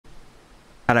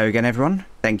Hello again everyone,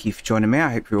 thank you for joining me,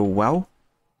 I hope you're all well.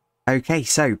 Okay,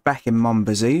 so back in Mon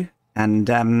Bazou, and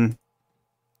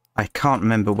I can't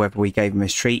remember whether we gave him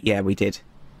his treat. Yeah, we did.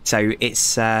 So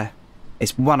it's 1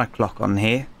 o'clock on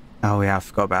here. Oh yeah, I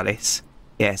forgot about this.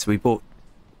 Yeah, so we bought,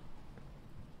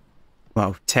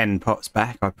 well, 10 pots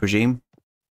back, I presume.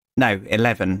 No,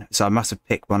 11, so I must have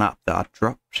picked one up that I'd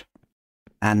dropped.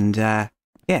 And yeah,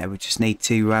 we just need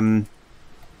to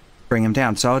bring them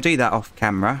down. So I'll do that off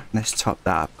camera. Let's top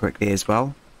that up quickly as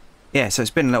well. Yeah, so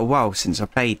it's been a little while since I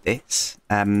played this.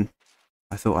 I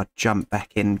thought I'd jump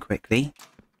back in quickly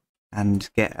and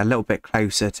get a little bit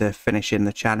closer to finishing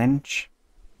the challenge.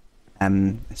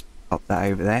 Let's pop that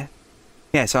over there.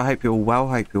 Yeah, so I hope you're all well.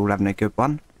 Hope you're all having a good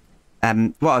one.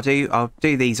 What I'll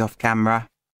do these off camera,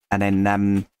 and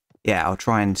then yeah, I'll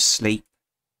try and sleep,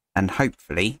 and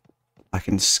hopefully I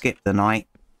can skip the night,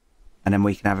 and then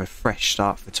we can have a fresh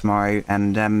start for tomorrow,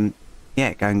 and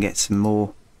yeah, go and get some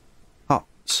more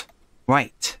pots.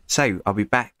 Right, so I'll be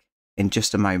back in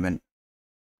just a moment.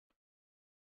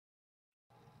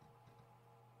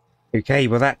 Okay,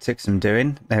 well that took some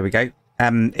doing. There we go.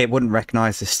 It wouldn't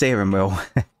recognise the steering wheel.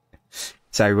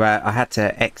 So I had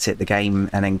to exit the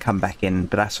game and then come back in,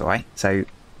 but that's alright. So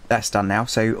that's done now.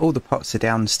 So all the pots are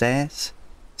downstairs.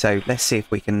 So let's see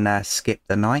if we can skip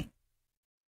the night.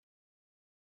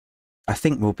 I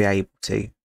think we'll be able to.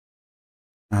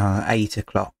 8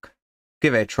 o'clock.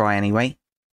 Give it a try anyway.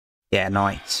 Yeah,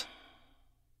 nice.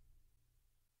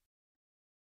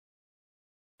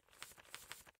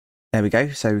 There we go.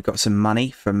 So we've got some money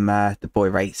from the boy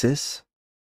racers.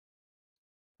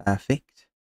 Perfect.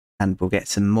 And we'll get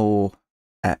some more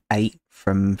 8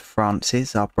 from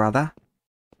Francis, our brother.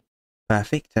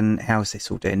 Perfect. And how's this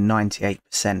all doing?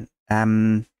 98%.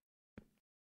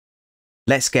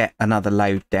 Let's get another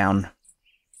load down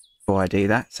before I do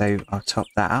that. So I'll top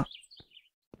that up.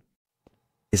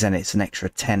 Because then it's an extra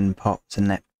 10 pots,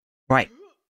 isn't it? Right.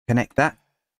 Connect that.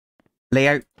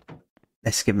 Leo,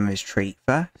 let's give him his treat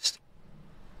first.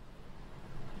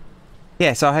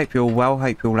 Yeah, so I hope you're all well.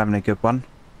 Hope you're all having a good one.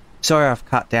 Sorry I've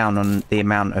cut down on the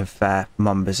amount of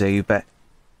Mon Bazou, but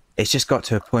it's just got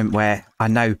to a point where I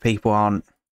know people aren't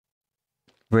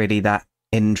really that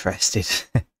interested.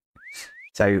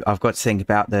 So I've got to think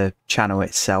about the channel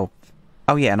itself.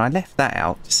 Oh yeah, and I left that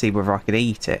out to see whether I could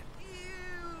eat it.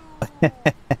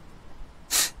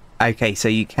 Okay, so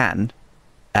you can.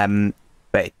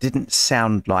 But it didn't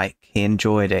sound like he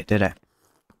enjoyed it, did it?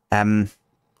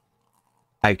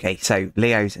 Okay, so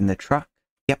Leo's in the truck.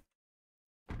 Yep.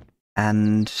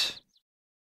 And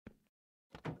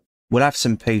we'll have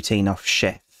some poutine off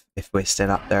chef if we're still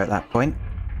up there at that point.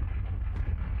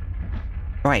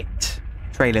 Right.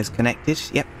 Trailer's connected.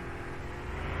 Yep.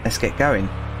 Let's get going.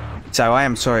 So I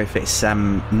am sorry if it's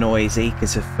noisy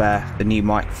because of the new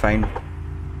microphone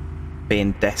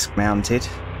being desk mounted.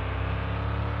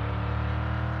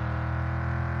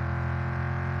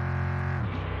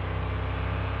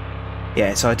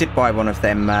 Yeah, so I did buy one of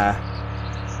them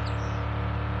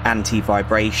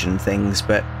anti-vibration things,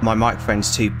 but my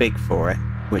microphone's too big for it,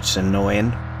 which is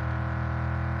annoying.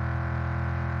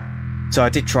 So I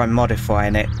did try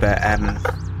modifying it, but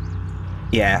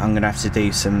yeah, I'm going to have to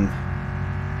do some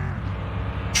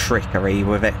trickery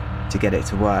with it to get it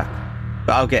to work.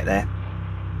 But I'll get there.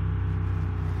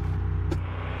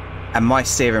 And my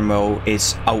steering wheel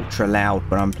is ultra loud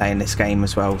when I'm playing this game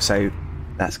as well, so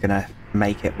that's going to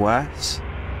make it worse.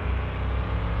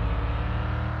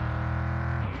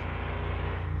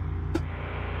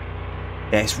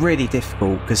 Yeah, it's really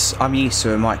difficult because I'm used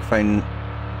to a microphone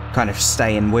kind of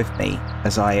staying with me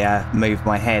as I move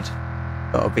my head,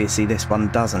 but obviously this one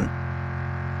doesn't.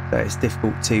 So it's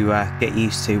difficult to get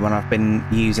used to when I've been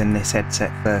using this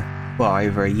headset for, well,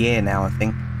 over a year now, I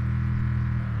think.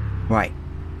 Right.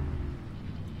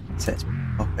 So let's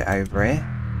pop it over here.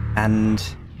 And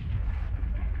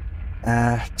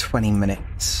 20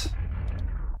 minutes.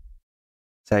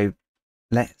 So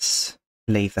let's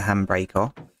leave the handbrake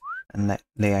off and let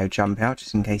Leo jump out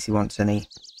just in case he wants any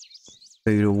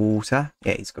food or water.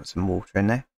 Yeah, he's got some water in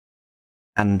there.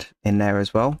 And in there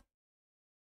as well.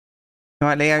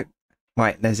 Right, Leo.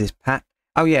 Right, there's his pack.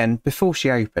 Oh yeah, and before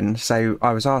she opened, so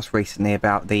I was asked recently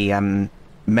about the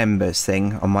members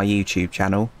thing on my YouTube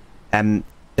channel.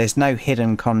 There's no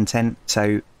hidden content,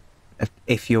 so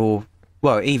if you're,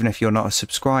 well, even if you're not a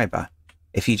subscriber,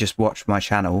 if you just watch my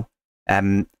channel,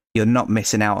 you're not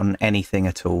missing out on anything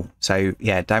at all. So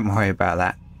yeah, don't worry about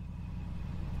that.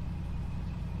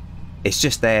 It's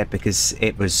just there because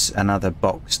it was another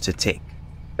box to tick.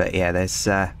 But yeah, there's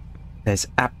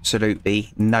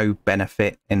absolutely no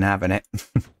benefit in having it.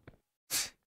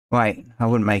 Right, I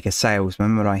wouldn't make a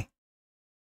salesman, would I?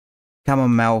 Come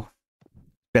on, Mel.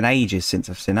 It's been ages since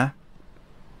I've seen her.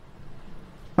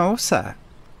 Oh, what's that?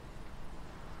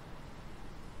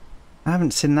 I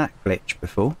haven't seen that glitch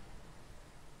before.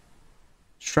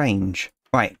 Strange.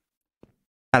 Right.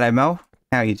 Hello, Mel.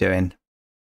 How are you doing?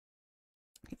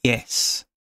 Yes.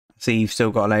 See, you've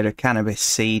still got a load of cannabis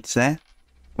seeds there.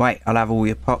 Wait, I'll have all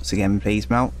your pots again, please,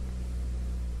 Mel.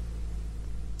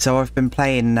 So I've been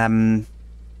playing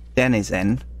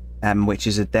Denizen, which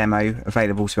is a demo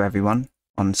available to everyone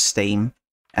on Steam,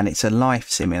 and it's a life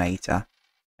simulator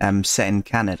set in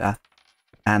Canada,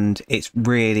 and it's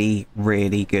really,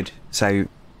 really good. So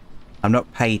I'm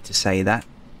not paid to say that.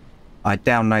 I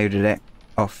downloaded it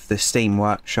off the Steam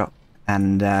Workshop,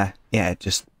 and yeah,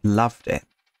 just loved it.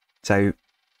 So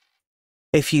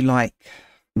if you like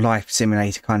life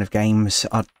simulator kind of games,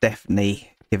 I'd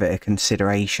definitely give it a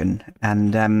consideration.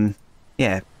 And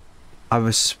yeah, I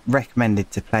was recommended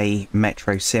to play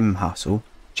Metro Sim Hustle.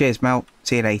 Cheers, Mel.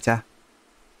 See you later.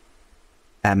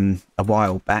 A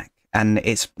while back, and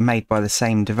it's made by the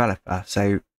same developer.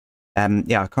 So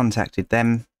yeah, I contacted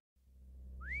them,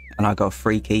 and I got a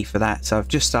free key for that. So I've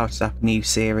just started up a new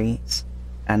series,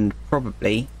 and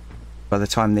probably by the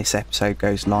time this episode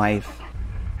goes live,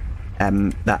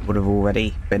 that would have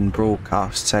already been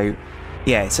broadcast. So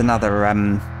yeah, it's another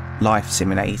life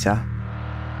simulator,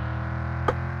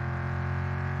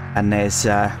 and there's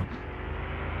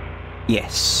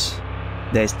yes,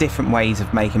 there's different ways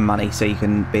of making money. So you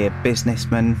can be a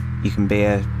businessman, you can be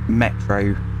a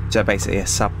metro, so basically a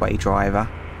subway driver,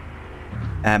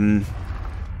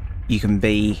 you can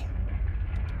be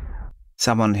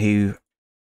someone who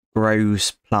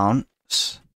grows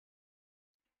plants,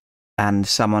 and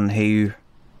someone who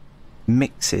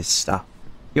mixes stuff.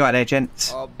 You alright there,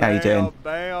 gents? How you doing?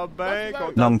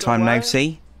 Long time no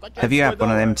see. Have you had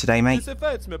one of them today, mate?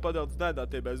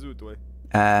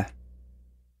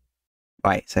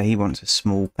 Right, so he wants a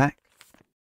small pack.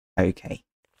 Okay.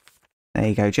 There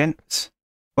you go, gents.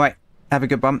 Right, have a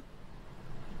good one.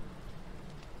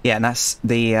 Yeah, and that's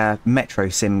the Metro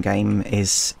Sim game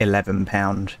is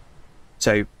 £11.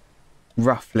 So,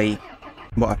 roughly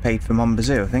what I paid for Mon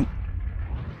Bazou, I think.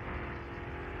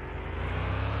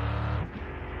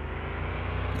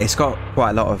 It's got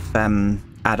quite a lot of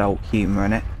adult humour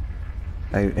in it.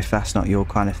 So if that's not your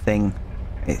kind of thing,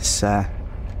 it's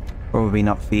probably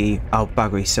not for you. Oh,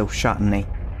 bugger, he's still shut, isn't he?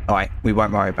 Alright, we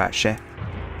won't worry about Chef.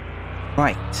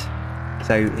 Right,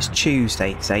 so it's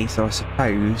Tuesday today, so I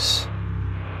suppose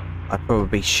I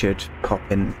probably should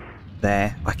pop in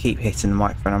there. I keep hitting the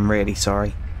microphone, I'm really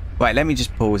sorry. Right, let me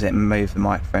just pause it and move the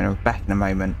microphone. I'll be back in a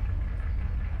moment.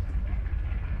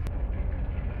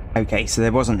 Okay, so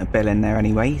there wasn't a bill in there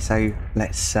anyway, so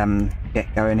let's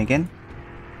get going again.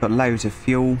 Got loads of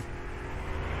fuel.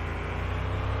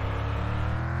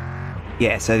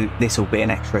 Yeah, so this will be an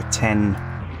extra 10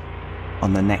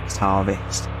 on the next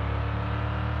harvest,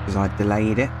 because I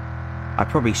delayed it. I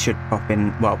probably should pop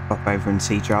over and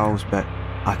see Giles, but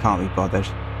I can't be bothered.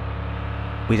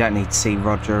 We don't need to see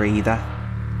Roger either,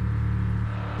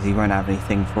 because he won't have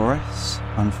anything for us,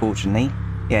 unfortunately.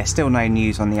 Yeah, still no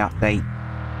news on the update.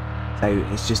 So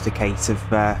it's just a case of,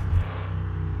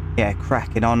 yeah,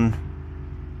 cracking on,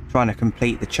 trying to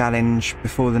complete the challenge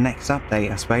before the next update,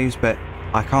 I suppose. But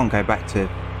I can't go back to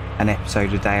an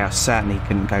episode a day. I certainly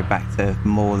couldn't go back to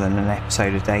more than an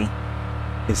episode a day,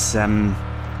 because,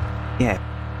 yeah,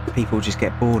 people just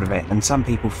get bored of it. And some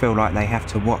people feel like they have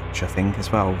to watch, I think,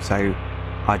 as well. So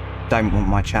I don't want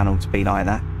my channel to be like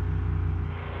that.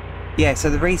 Yeah, so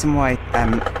the reason why,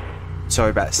 sorry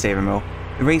about the steering wheel.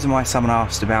 The reason why someone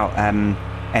asked about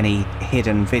any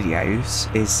hidden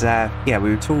videos is, yeah, we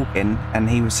were talking, and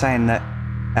he was saying that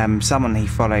someone he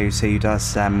follows who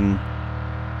does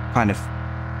kind of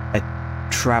a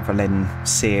travelling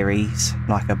series,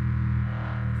 like a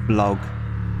vlog,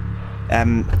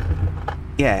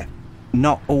 yeah,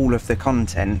 not all of the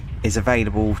content is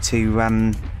available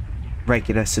to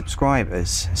regular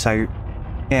subscribers. So,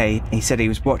 yeah, he said he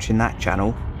was watching that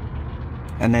channel,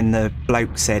 and then the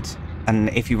bloke said, and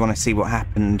if you want to see what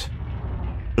happened,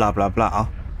 blah blah blah,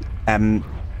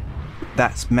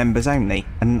 that's members only.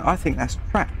 And I think that's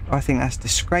crap. I think that's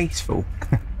disgraceful.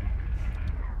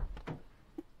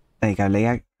 There you go,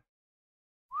 Leo.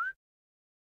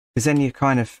 Because then you're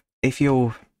kind of, if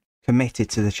you're committed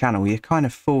to the channel, you're kind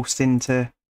of forced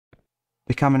into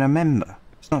becoming a member.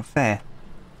 It's not fair,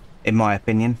 in my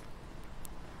opinion.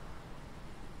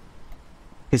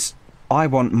 Because I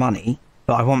want money,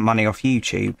 but I want money off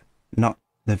YouTube, not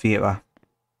the viewer.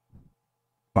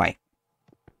 Right.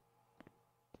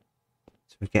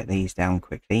 So we get these down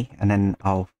quickly, and then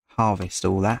I'll harvest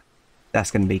all that.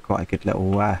 That's going to be quite a good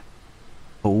little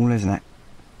pool, isn't it?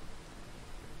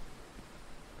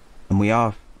 And we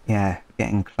are, yeah,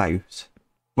 getting close.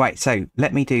 Right, so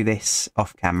let me do this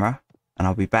off camera and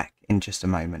I'll be back in just a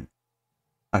moment.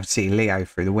 I can see Leo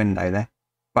through the window there.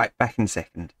 Right, back in a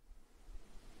second.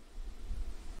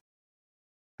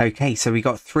 Okay, so we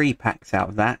got 3 packs out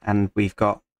of that and we've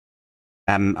got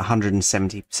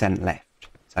 170% left.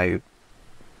 So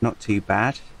not too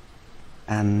bad.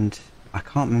 And I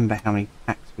can't remember how many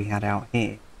packs we had out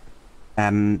here.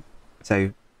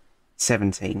 So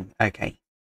 17. Okay.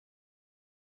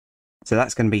 So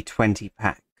that's going to be 20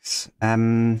 packs.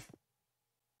 I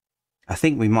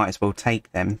think we might as well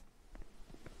take them.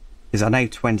 Because I know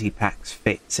 20 packs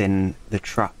fits in the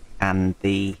truck and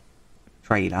the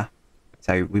trailer.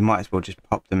 So we might as well just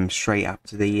pop them straight up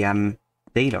to the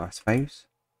dealer, I suppose.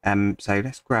 So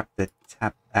let's grab the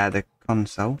the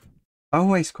console. I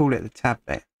always call it the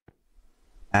tablet.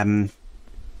 Pop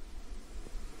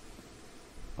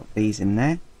these in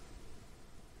there.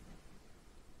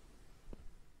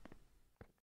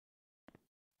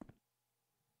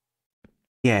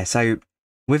 Yeah, so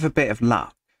with a bit of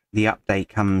luck, the update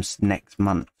comes next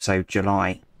month, so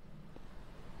July.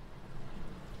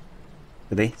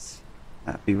 For this,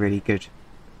 that'd be really good.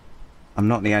 I'm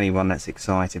not the only one that's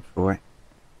excited for it.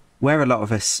 Where a lot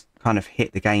of us kind of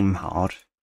hit the game hard,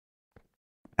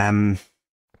 yeah,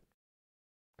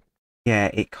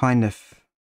 you kind of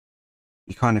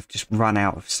just run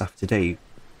out of stuff to do.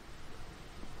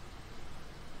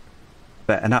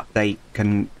 But an update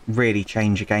can really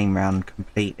change a game round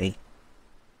completely.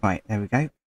 Right, there we go.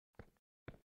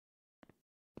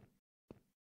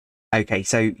 Okay,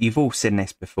 so you've all seen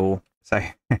this before, so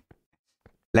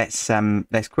let's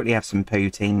quickly have some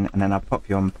poutine and then I'll pop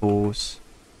you on pause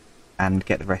and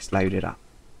get the rest loaded up.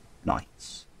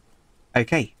 Nice.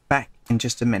 Okay, back in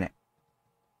just a minute.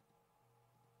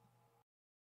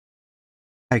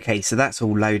 Okay, so that's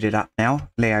all loaded up now.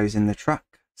 Leo's in the truck,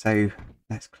 so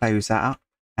let's close that up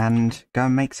and go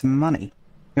and make some money.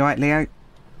 You alright, Leo?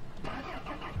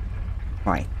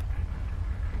 Right.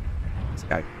 Let's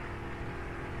go.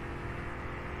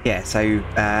 Yeah, so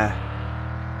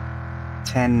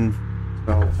 10,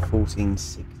 12, 14,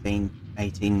 16,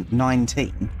 18,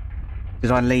 19.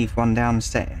 Did I leave one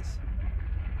downstairs?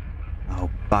 Oh,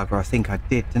 bugger, I think I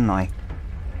did, didn't I?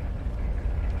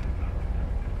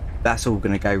 That's all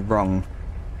going to go wrong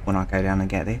when I go down and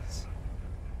get this.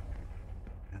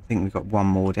 I think we've got one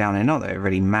more down there. Not that it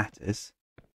really matters.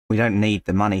 We don't need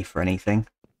the money for anything.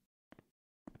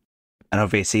 And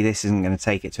obviously this isn't going to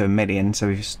take it to 1 million, so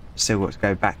we've still got to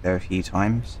go back there a few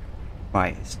times.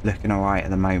 Right, it's looking alright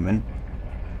at the moment.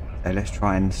 So let's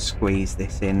try and squeeze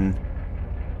this in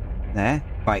there.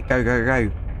 Right, go, go, go.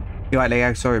 You alright,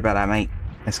 Leo? Sorry about that, mate.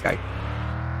 Let's go.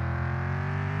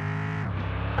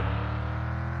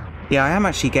 Yeah, I am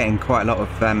actually getting quite a lot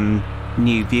of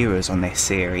new viewers on this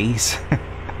series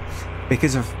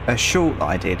because of a short that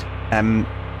I did.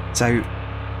 So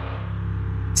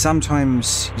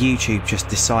sometimes YouTube just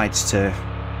decides to,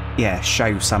 yeah,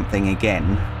 show something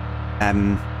again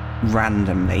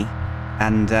randomly,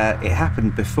 and it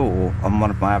happened before on one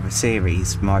of my other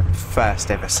series, my first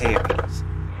ever series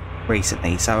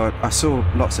recently. So I saw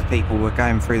lots of people were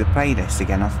going through the playlist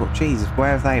again. I thought, Jesus,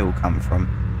 where have they all come from?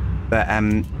 But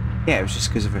yeah, it was just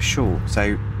because of a short.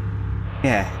 So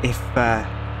yeah, if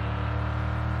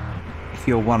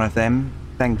you're one of them,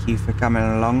 thank you for coming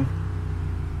along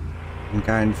and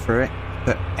going through it.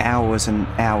 Put hours and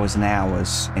hours and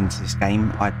hours into this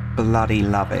game. I bloody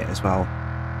love it as well.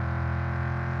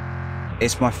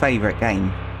 It's my favourite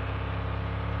game.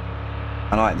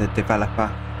 I like the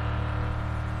developer.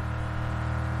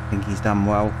 I think he's done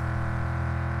well.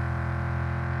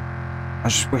 I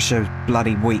just wish there was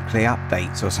bloody weekly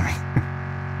updates or something.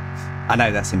 I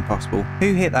know that's impossible.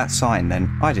 Who hit that sign then?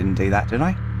 I didn't do that, did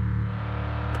I?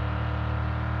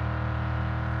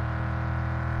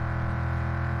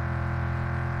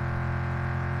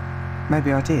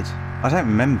 Maybe I did. I don't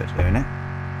remember doing it.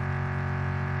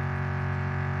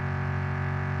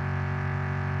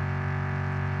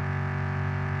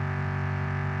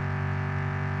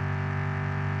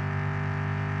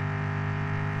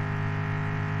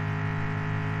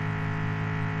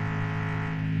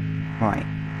 Right.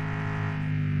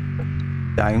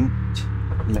 Don't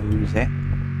lose it.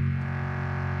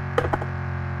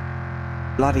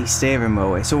 Bloody steering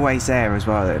wheel. It's always there as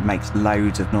well. It makes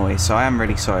loads of noise. So I am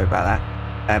really sorry about that.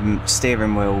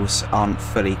 Steering wheels aren't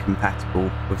fully compatible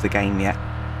with the game yet.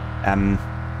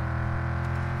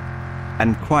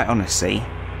 And quite honestly,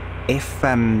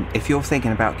 if you're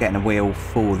thinking about getting a wheel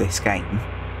for this game,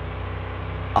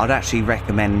 I'd actually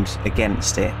recommend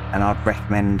against it, and I'd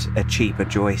recommend a cheaper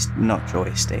not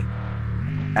joystick,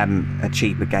 a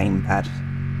cheaper gamepad,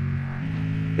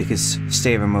 because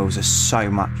steering wheels are so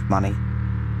much money,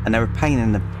 and they're a pain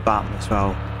in the butt as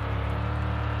well,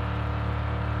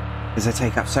 because they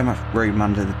take up so much room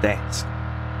under the desk.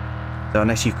 So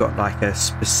unless you've got like a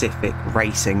specific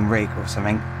racing rig or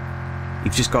something,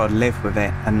 you've just got to live with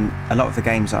it. And a lot of the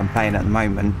games that I'm playing at the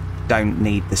moment don't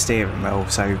need the steering wheel,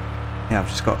 so yeah, I've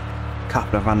just got a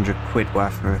couple of £100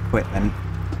 worth of equipment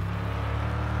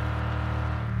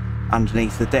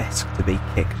underneath the desk to be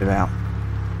kicked about.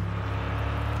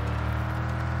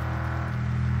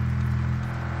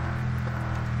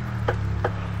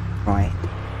 Right,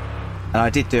 and I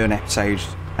did do an episode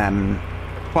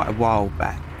quite a while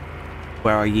back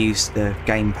where I used the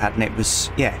gamepad, and it was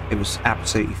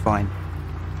absolutely fine.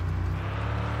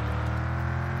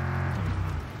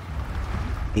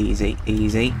 Easy,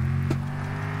 easy.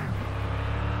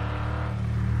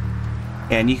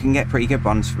 Yeah, and you can get pretty good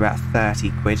ones for about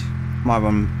 £30. My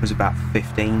one was about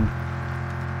 15.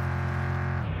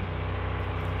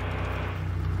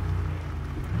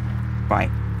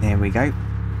 Right, there we go.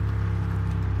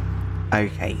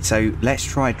 Okay, so let's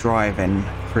try driving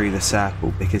through the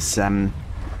circle, because if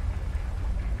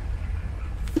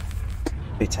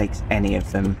it takes any of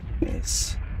them,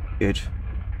 it's good.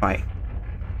 Right,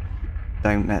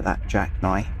 don't let that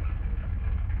jackknife.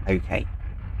 Okay,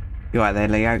 you right there,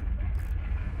 Leo?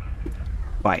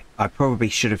 Right, I probably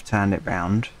should have turned it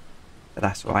round, but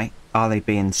that's right. Are they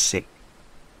being sick?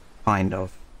 Kind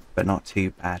of, but not too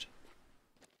bad.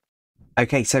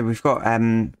 Okay, so we've got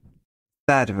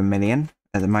third of a million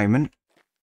at the moment.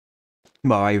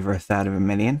 Well, over a third of a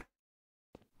million.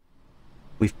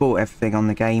 We've bought everything on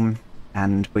the game,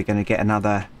 and we're going to get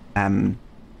another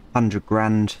 100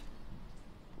 grand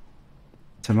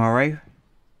tomorrow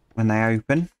when they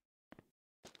open.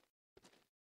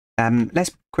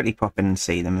 Let's quickly pop in and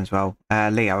see them as well.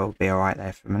 Leo will be alright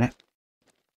there for a minute.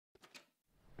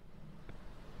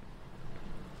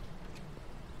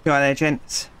 You alright there,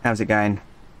 gents? How's it going?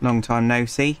 Long time no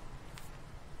see.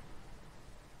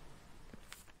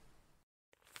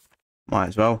 Might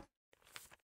as well.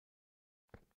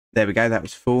 There we go, that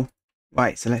was full.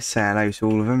 Right, so let's say hello to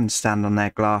all of them and stand on their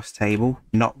glass table.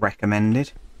 Not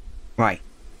recommended. Right.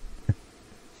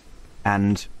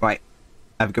 And, right,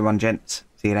 have a good one, gents.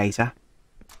 See you later.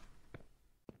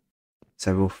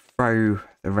 So we'll throw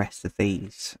the rest of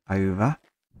these over.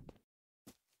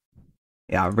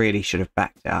 Yeah, I really should have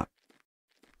backed it up.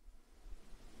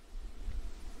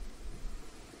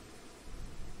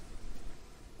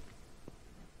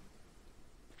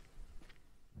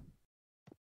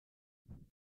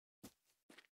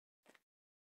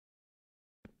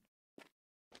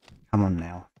 Come on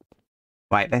now.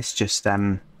 Right, let's just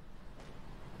throw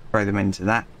them into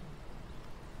that.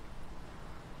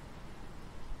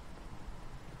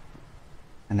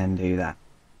 And then do that.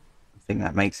 I think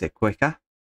that makes it quicker.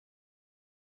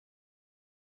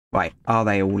 Right, are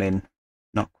they all in?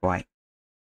 Not quite.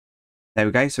 There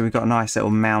we go, so we've got a nice little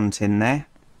mountain there.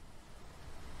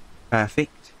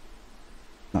 Perfect.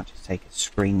 Might just take a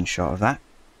screenshot of that.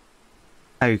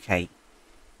 Okay.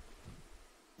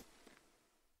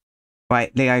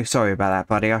 Right, Leo, sorry about that,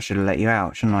 buddy. I should have let you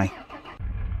out, shouldn't I?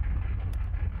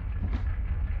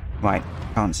 Right,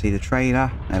 can't see the trailer.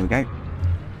 There we go.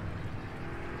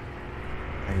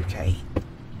 Okay.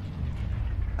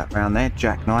 That round there,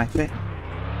 jackknife it.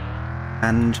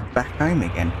 And back home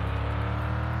again.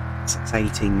 So it's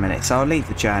 18 minutes. So I'll leave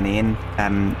the journey in,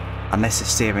 unless the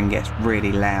steering gets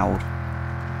really loud,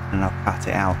 and I'll cut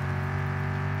it out.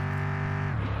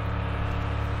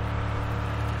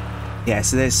 Yeah,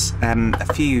 so there's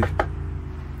a few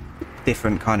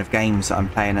different kind of games that I'm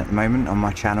playing at the moment on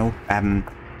my channel.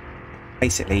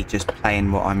 Basically just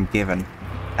playing what I'm given.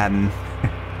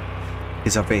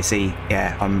 Because obviously,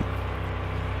 yeah, I'm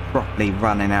properly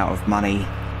running out of money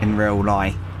in real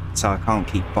life, so I can't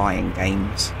keep buying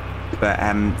games. But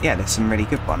yeah, there's some really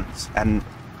good ones. And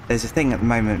there's a thing at the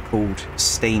moment called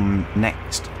Steam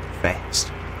Next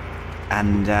Fest.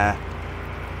 And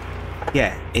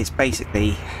yeah, it's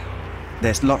basically...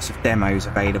 there's lots of demos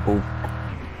available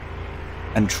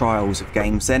and trials of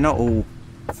games. They're not all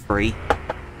free,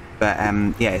 but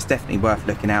yeah, it's definitely worth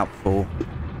looking out for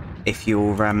if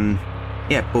you're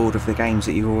yeah, bored of the games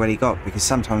that you've already got, because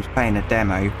sometimes playing a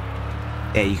demo,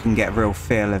 yeah, you can get a real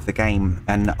feel of the game.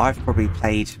 And I've probably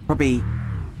played 80%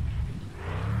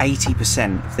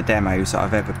 of the demos that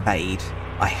I've ever played.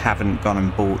 I haven't gone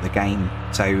and bought the game,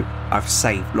 so I've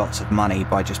saved lots of money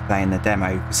by just playing the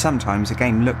demo, because sometimes the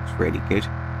game looks really good,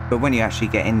 but when you actually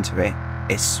get into it,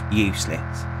 it's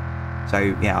useless.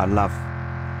 So yeah, I love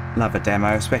a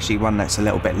demo, especially one that's a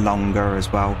little bit longer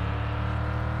as well.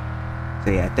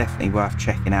 So yeah, definitely worth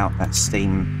checking out that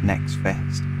Steam Next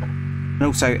Fest. And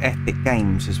also Epic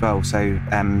Games as well. So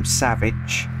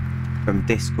Savage from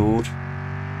Discord,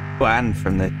 well, and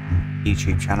from the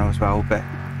YouTube channel as well, but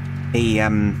he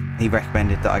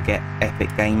recommended that I get Epic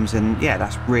Games, and yeah,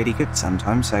 that's really good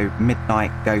sometimes. So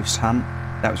Midnight Ghost Hunt,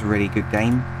 that was a really good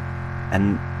game.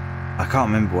 And I can't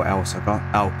remember what else I got.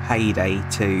 Oh, Payday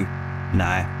 2.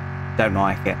 No, don't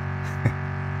like it.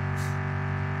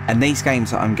 And these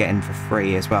games that I'm getting for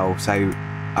free as well, so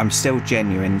I'm still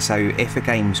genuine. So if a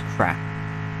game's crap,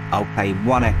 I'll play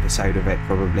one episode of it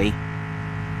probably,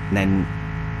 and then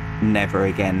never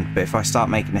again. But if I start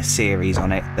making a series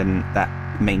on it, then that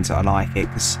means that I like it,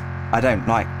 because I don't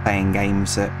like playing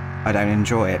games that I don't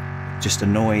enjoy. It just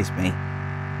annoys me.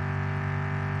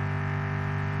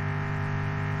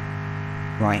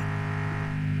 Right.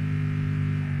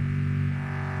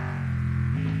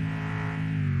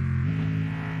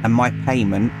 And my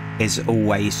payment is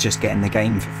always just getting the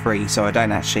game for free, so I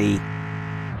don't actually,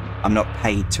 I'm not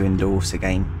paid to endorse a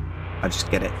game, I just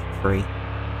get it for free.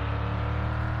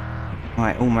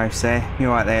 Right, almost there. You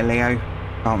right there, Leo?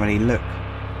 Can't really look.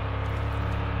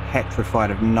 Petrified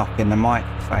of knocking the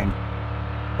microphone,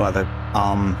 by the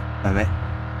arm of it.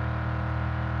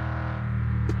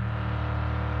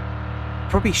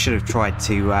 Probably should have tried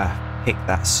to pick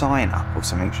that sign up or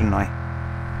something, shouldn't I?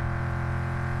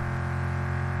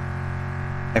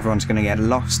 Everyone's going to get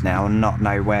lost now and not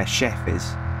know where Chef is.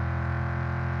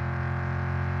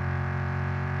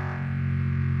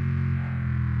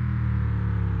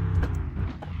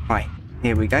 Right,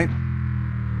 here we go.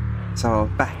 So I'll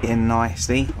back in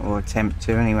nicely, or attempt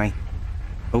to anyway.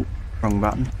 Oh, wrong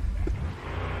button.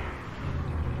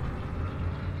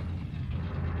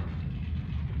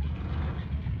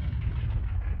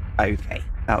 Okay,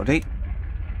 that'll do.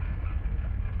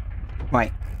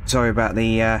 Right, sorry about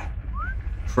the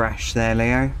crash there,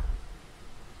 Leo.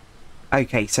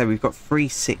 Okay, so we've got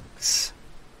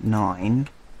 369.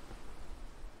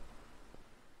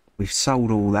 We've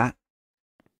sold all that.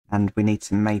 And we need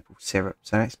some maple syrup,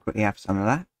 so let's quickly have some of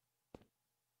that.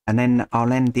 And then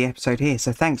I'll end the episode here.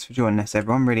 So thanks for joining us,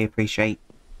 everyone. Really appreciate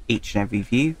each and every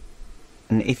view.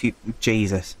 And if you,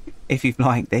 if you've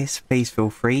liked this, please feel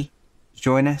free to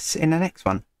join us in the next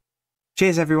one.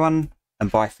 Cheers, everyone, and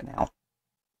bye for now.